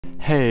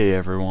Hey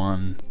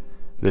everyone,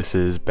 this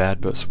is Bad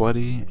But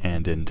Sweaty,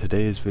 and in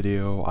today's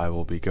video I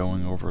will be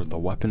going over the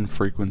weapon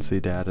frequency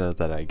data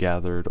that I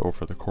gathered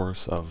over the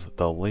course of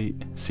the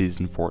late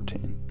Season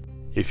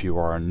 14. If you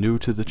are new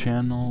to the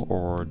channel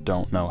or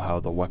don't know how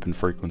the weapon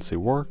frequency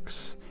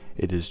works,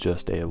 it is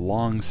just a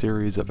long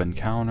series of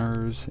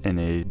encounters in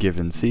a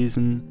given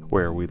season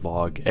where we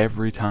log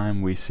every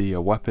time we see a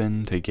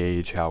weapon to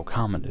gauge how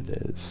common it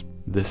is.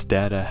 This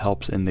data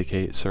helps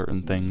indicate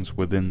certain things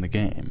within the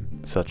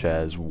game, such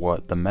as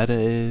what the meta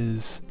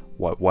is,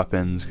 what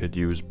weapons could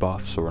use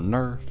buffs or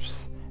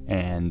nerfs,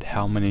 and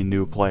how many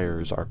new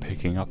players are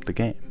picking up the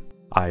game.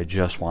 I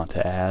just want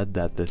to add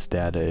that this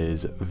data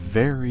is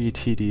very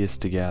tedious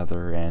to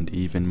gather and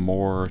even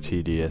more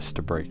tedious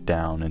to break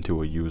down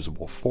into a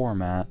usable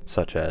format,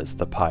 such as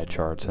the pie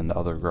charts and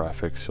other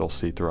graphics you'll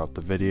see throughout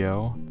the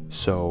video,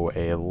 so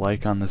a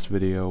like on this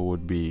video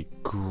would be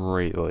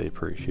greatly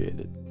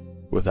appreciated.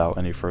 Without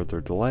any further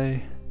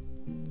delay,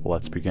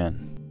 let's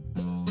begin.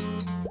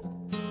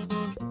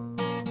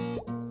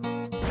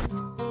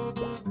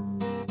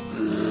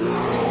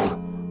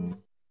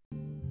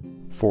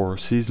 For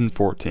Season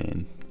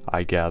 14,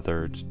 I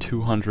gathered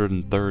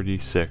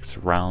 236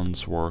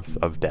 rounds worth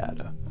of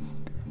data,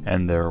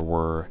 and there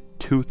were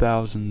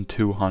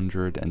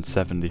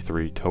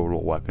 2,273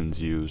 total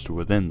weapons used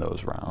within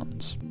those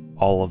rounds.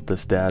 All of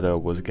this data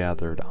was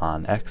gathered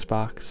on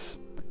Xbox,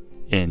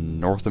 in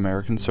North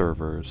American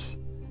servers,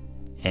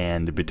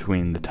 and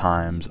between the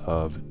times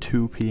of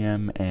 2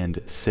 p.m.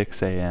 and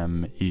 6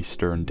 a.m.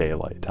 Eastern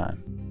Daylight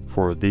Time.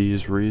 For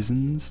these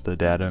reasons, the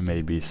data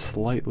may be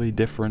slightly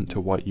different to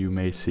what you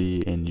may see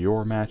in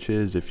your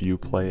matches if you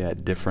play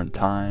at different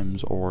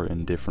times or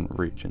in different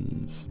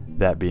regions.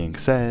 That being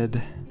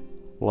said,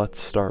 let's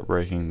start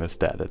breaking this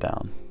data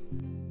down.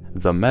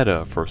 The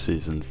meta for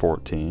Season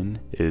 14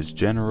 is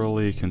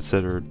generally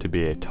considered to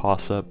be a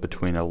toss-up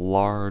between a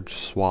large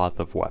swath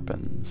of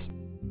weapons,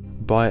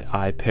 but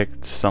I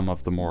picked some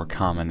of the more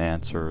common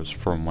answers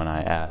from when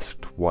I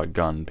asked what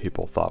gun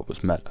people thought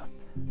was meta.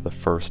 The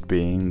first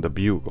being the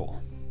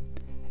Bugle.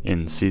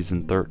 In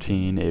Season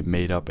 13, it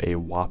made up a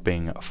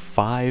whopping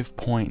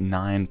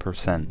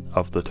 5.9%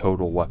 of the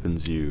total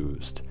weapons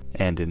used,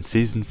 and in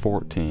Season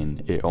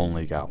 14, it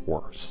only got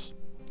worse,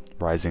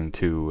 rising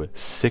to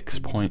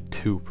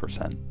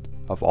 6.2%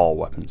 of all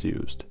weapons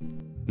used.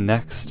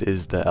 Next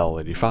is the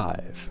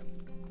L85.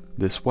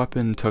 This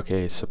weapon took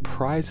a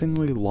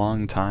surprisingly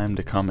long time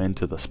to come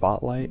into the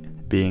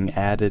spotlight, being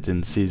added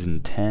in Season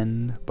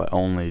 10, but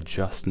only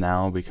just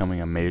now becoming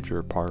a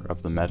major part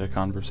of the meta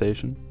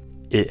conversation.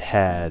 It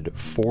had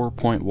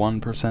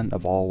 4.1%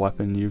 of all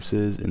weapon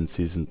uses in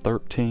Season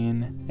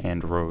 13,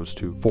 and rose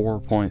to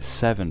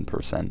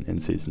 4.7%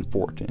 in Season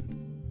 14.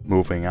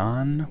 Moving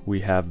on,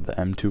 we have the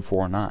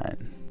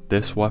M249.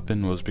 This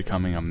weapon was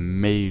becoming a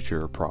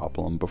major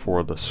problem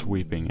before the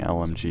sweeping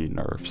LMG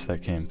nerfs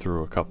that came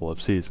through a couple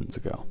of seasons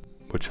ago,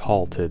 which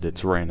halted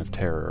its reign of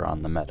terror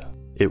on the meta.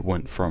 It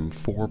went from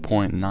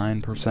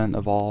 4.9%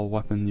 of all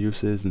weapon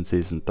uses in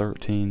Season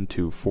 13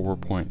 to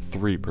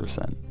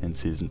 4.3% in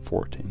Season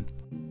 14.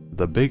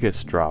 The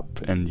biggest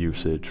drop in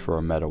usage for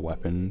a meta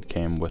weapon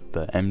came with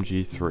the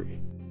MG3.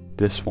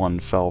 This one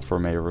fell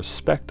from a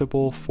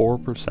respectable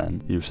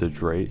 4% usage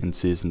rate in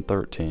Season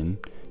 13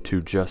 to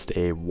just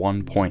a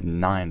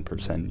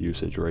 1.9%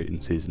 usage rate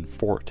in Season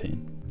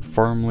 14,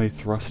 firmly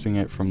thrusting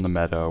it from the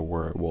meta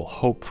where it will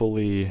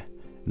hopefully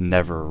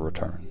never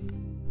return.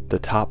 The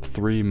top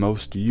 3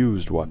 most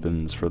used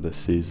weapons for this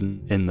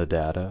season in the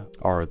data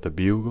are the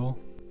Bugle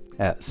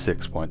at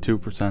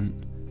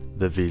 6.2%,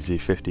 the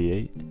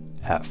VZ58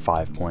 at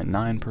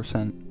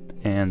 5.9%,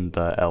 and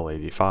the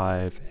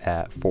L85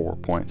 at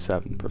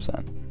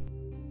 4.7%.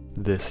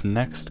 This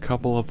next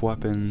couple of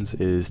weapons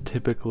is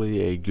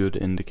typically a good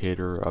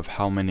indicator of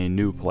how many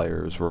new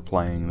players were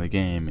playing the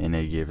game in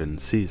a given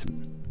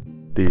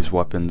season. These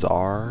weapons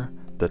are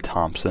the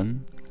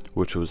Thompson,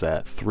 which was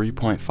at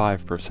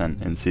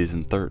 3.5% in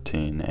Season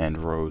 13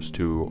 and rose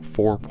to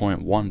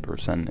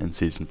 4.1% in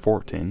Season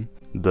 14,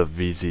 the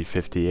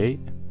VZ58,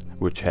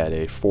 which had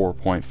a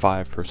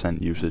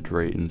 4.5% usage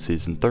rate in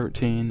Season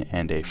 13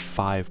 and a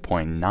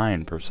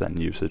 5.9%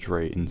 usage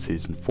rate in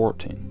Season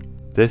 14.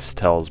 This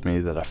tells me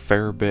that a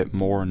fair bit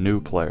more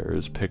new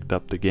players picked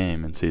up the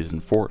game in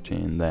Season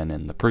 14 than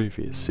in the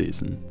previous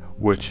season,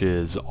 which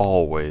is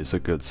always a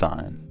good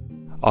sign.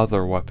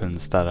 Other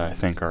weapons that I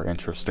think are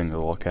interesting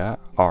to look at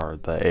are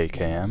the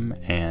AKM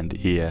and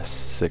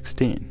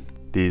ES16.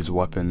 These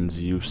weapons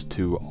used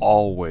to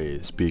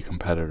always be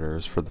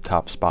competitors for the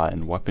top spot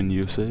in weapon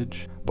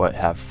usage, but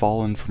have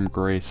fallen from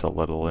grace a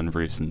little in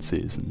recent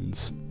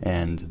seasons,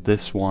 and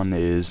this one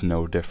is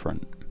no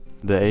different.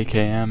 The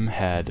AKM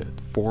had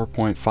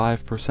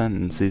 4.5%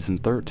 in Season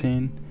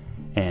 13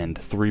 and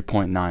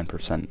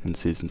 3.9% in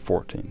Season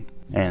 14,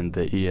 and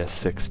the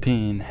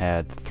ES16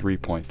 had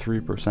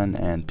 3.3%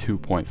 and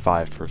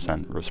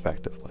 2.5%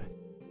 respectively.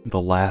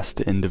 The last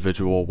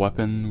individual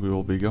weapon we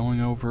will be going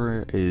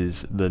over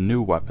is the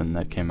new weapon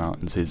that came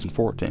out in Season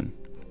 14,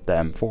 the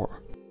M4.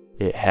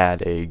 It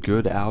had a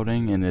good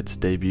outing in its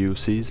debut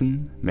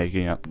season,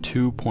 making up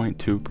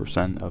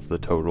 2.2% of the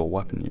total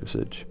weapon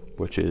usage,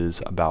 which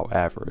is about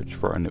average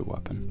for a new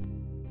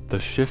weapon. The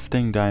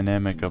shifting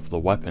dynamic of the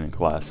weapon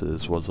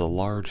classes was a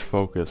large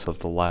focus of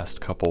the last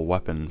couple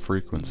weapon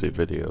frequency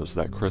videos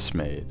that Chris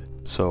made,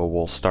 so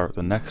we'll start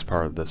the next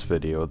part of this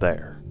video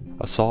there.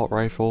 Assault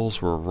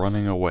rifles were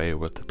running away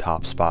with the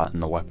top spot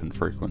in the weapon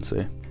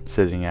frequency,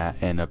 sitting at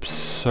an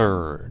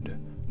absurd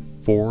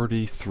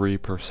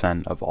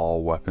 43% of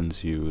all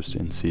weapons used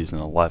in Season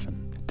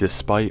 11,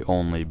 despite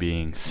only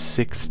being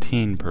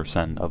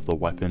 16% of the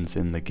weapons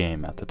in the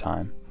game at the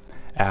time.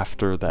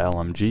 After the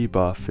LMG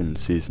buff in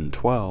Season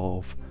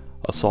 12,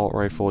 assault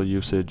rifle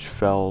usage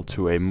fell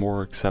to a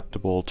more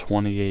acceptable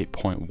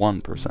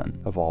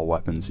 28.1% of all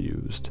weapons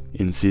used.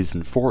 In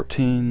Season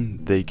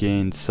 14, they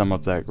gained some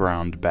of that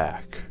ground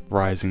back,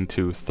 rising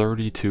to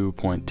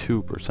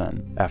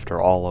 32.2% after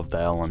all of the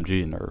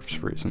LMG nerfs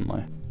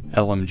recently.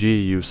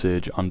 LMG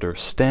usage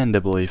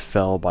understandably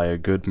fell by a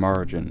good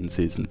margin in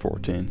Season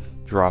 14,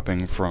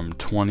 dropping from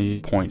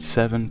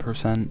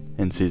 20.7%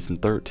 in Season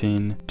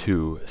 13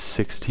 to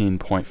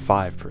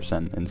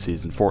 16.5% in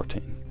Season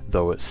 14,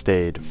 though it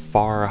stayed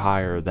far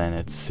higher than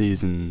its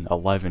Season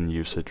 11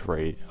 usage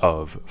rate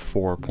of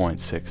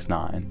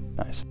 4.69.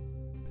 Nice.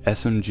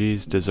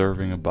 SMGs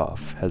deserving a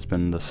buff has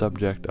been the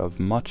subject of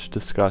much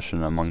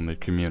discussion among the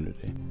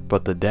community,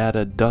 but the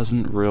data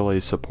doesn't really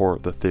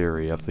support the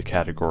theory of the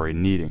category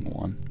needing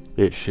one.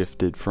 It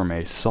shifted from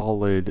a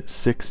solid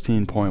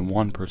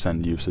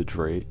 16.1% usage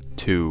rate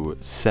to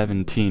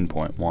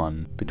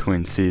 17.1%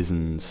 between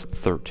seasons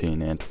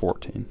 13 and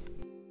 14.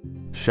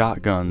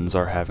 Shotguns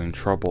are having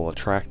trouble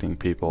attracting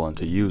people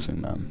into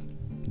using them,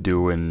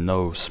 due in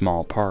no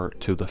small part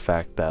to the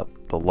fact that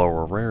the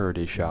lower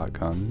rarity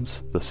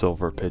shotguns, the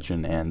Silver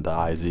Pigeon and the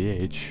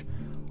IZH,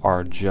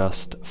 are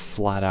just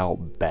flat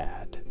out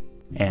bad,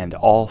 and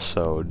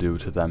also due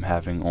to them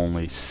having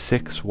only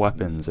 6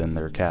 weapons in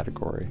their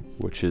category,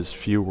 which is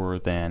fewer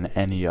than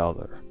any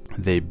other.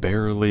 They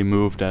barely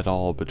moved at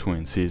all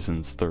between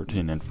seasons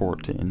 13 and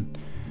 14,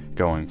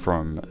 going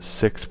from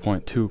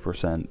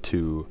 6.2%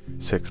 to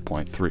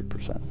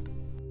 6.3%.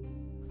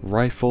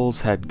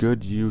 Rifles had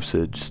good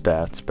usage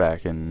stats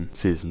back in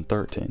Season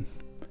 13,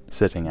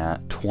 sitting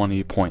at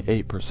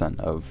 20.8%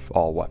 of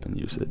all weapon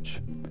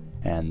usage,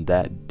 and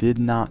that did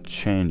not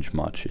change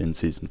much in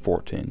Season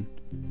 14,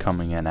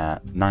 coming in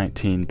at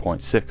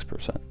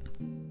 19.6%.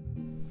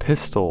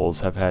 Pistols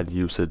have had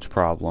usage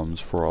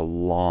problems for a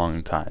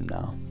long time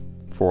now,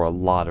 for a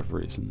lot of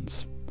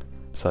reasons,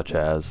 such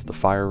as the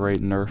fire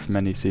rate nerf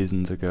many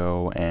seasons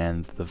ago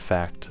and the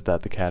fact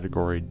that the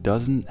category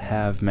doesn't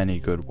have many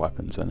good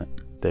weapons in it.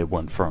 They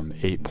went from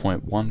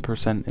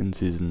 8.1% in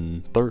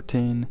Season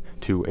 13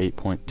 to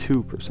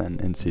 8.2%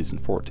 in Season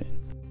 14.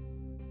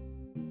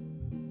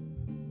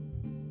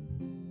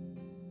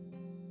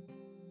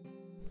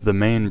 The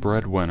main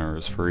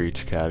breadwinners for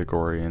each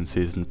category in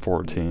Season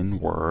 14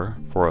 were,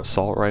 for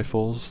assault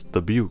rifles,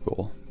 the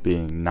Bugle,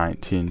 being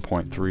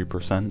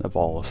 19.3% of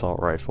all assault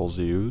rifles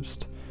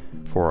used,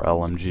 for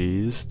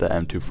LMGs, the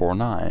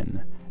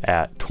M249,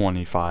 at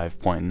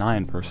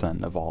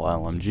 25.9% of all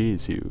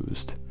LMGs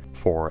used,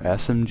 for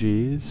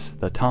SMGs,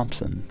 the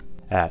Thompson,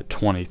 at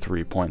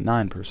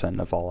 23.9%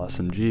 of all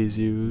SMGs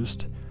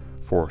used,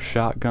 for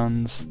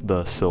shotguns,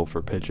 the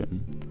Silver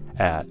Pigeon,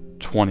 at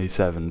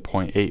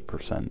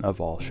 27.8%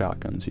 of all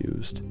shotguns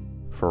used,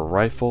 for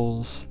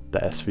rifles, the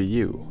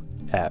SVU,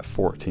 at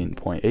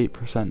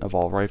 14.8% of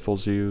all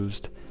rifles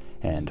used,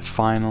 and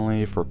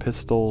finally for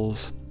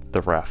pistols,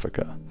 the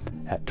Raffica,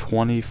 at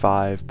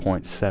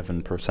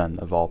 25.7%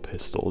 of all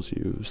pistols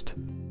used.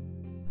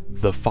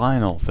 The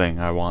final thing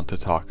I want to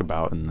talk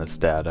about in this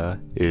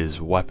data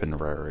is weapon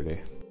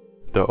rarity.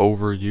 The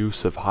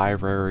overuse of high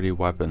rarity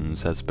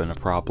weapons has been a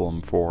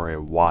problem for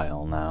a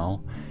while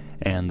now,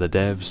 and the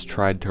devs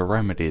tried to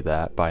remedy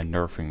that by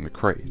nerfing the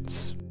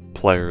crates.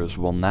 Players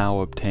will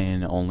now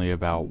obtain only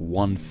about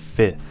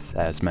 1/5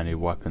 as many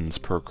weapons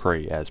per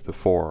crate as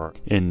before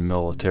in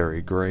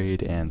military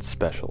grade and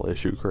special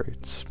issue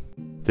crates.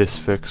 This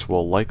fix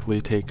will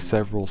likely take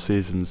several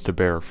seasons to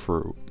bear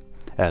fruit,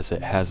 as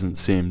it hasn't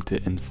seemed to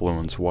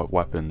influence what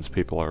weapons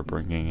people are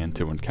bringing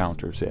into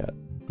encounters yet,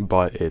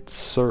 but it's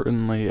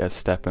certainly a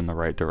step in the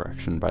right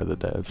direction by the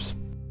devs.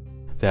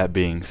 That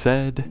being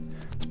said,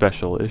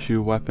 special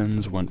issue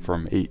weapons went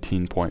from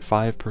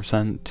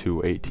 18.5%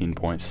 to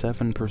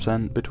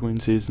 18.7% between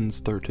seasons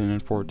 13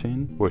 and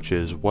 14, which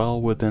is well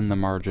within the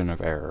margin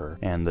of error,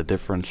 and the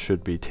difference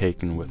should be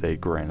taken with a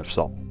grain of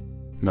salt.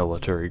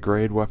 Military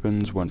grade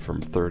weapons went from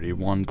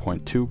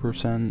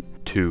 31.2%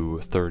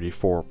 to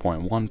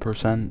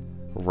 34.1%.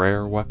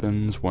 Rare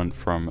weapons went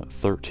from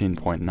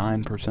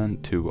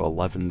 13.9% to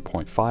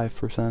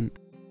 11.5%.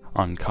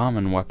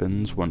 Uncommon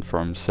weapons went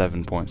from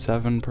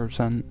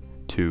 7.7%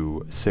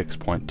 to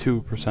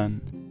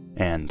 6.2%.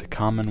 And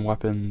common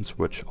weapons,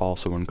 which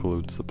also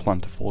includes the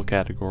plentiful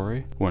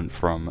category, went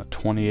from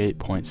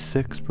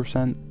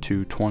 28.6%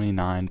 to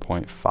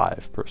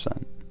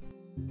 29.5%.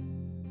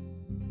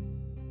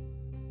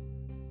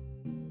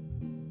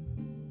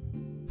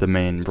 The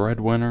main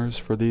breadwinners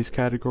for these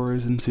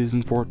categories in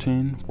Season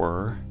 14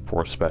 were,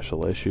 for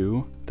Special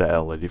Issue, the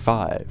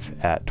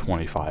L-85 at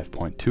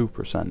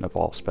 25.2% of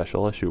all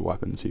Special Issue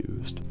weapons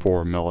used.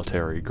 For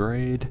Military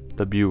Grade,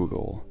 the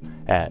Bugle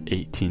at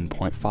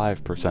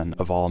 18.5%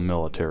 of all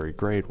military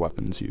grade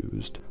weapons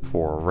used.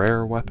 For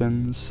Rare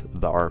Weapons,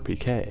 the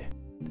RPK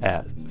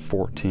at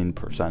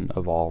 14%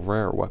 of all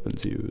rare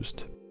weapons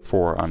used.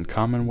 For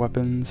Uncommon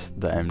Weapons,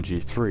 the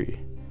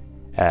MG3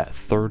 at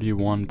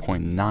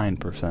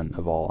 31.9%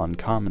 of all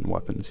uncommon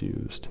weapons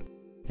used.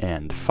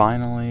 And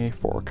finally,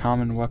 for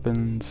common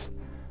weapons,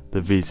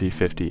 the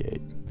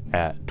VZ58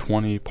 at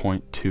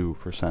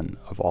 20.2%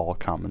 of all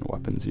common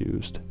weapons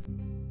used.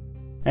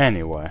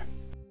 Anyway,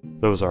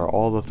 those are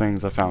all the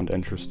things I found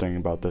interesting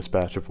about this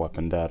batch of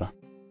weapon data.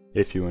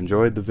 If you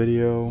enjoyed the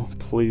video,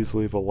 please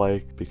leave a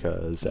like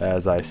because,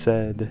 as I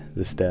said,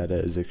 this data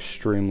is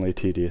extremely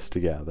tedious to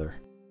gather.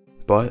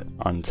 But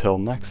until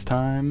next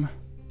time,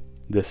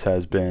 this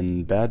has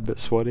been Bad But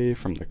Sweaty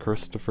from the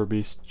Christopher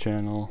Beast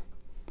channel.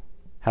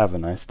 Have a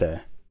nice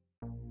day.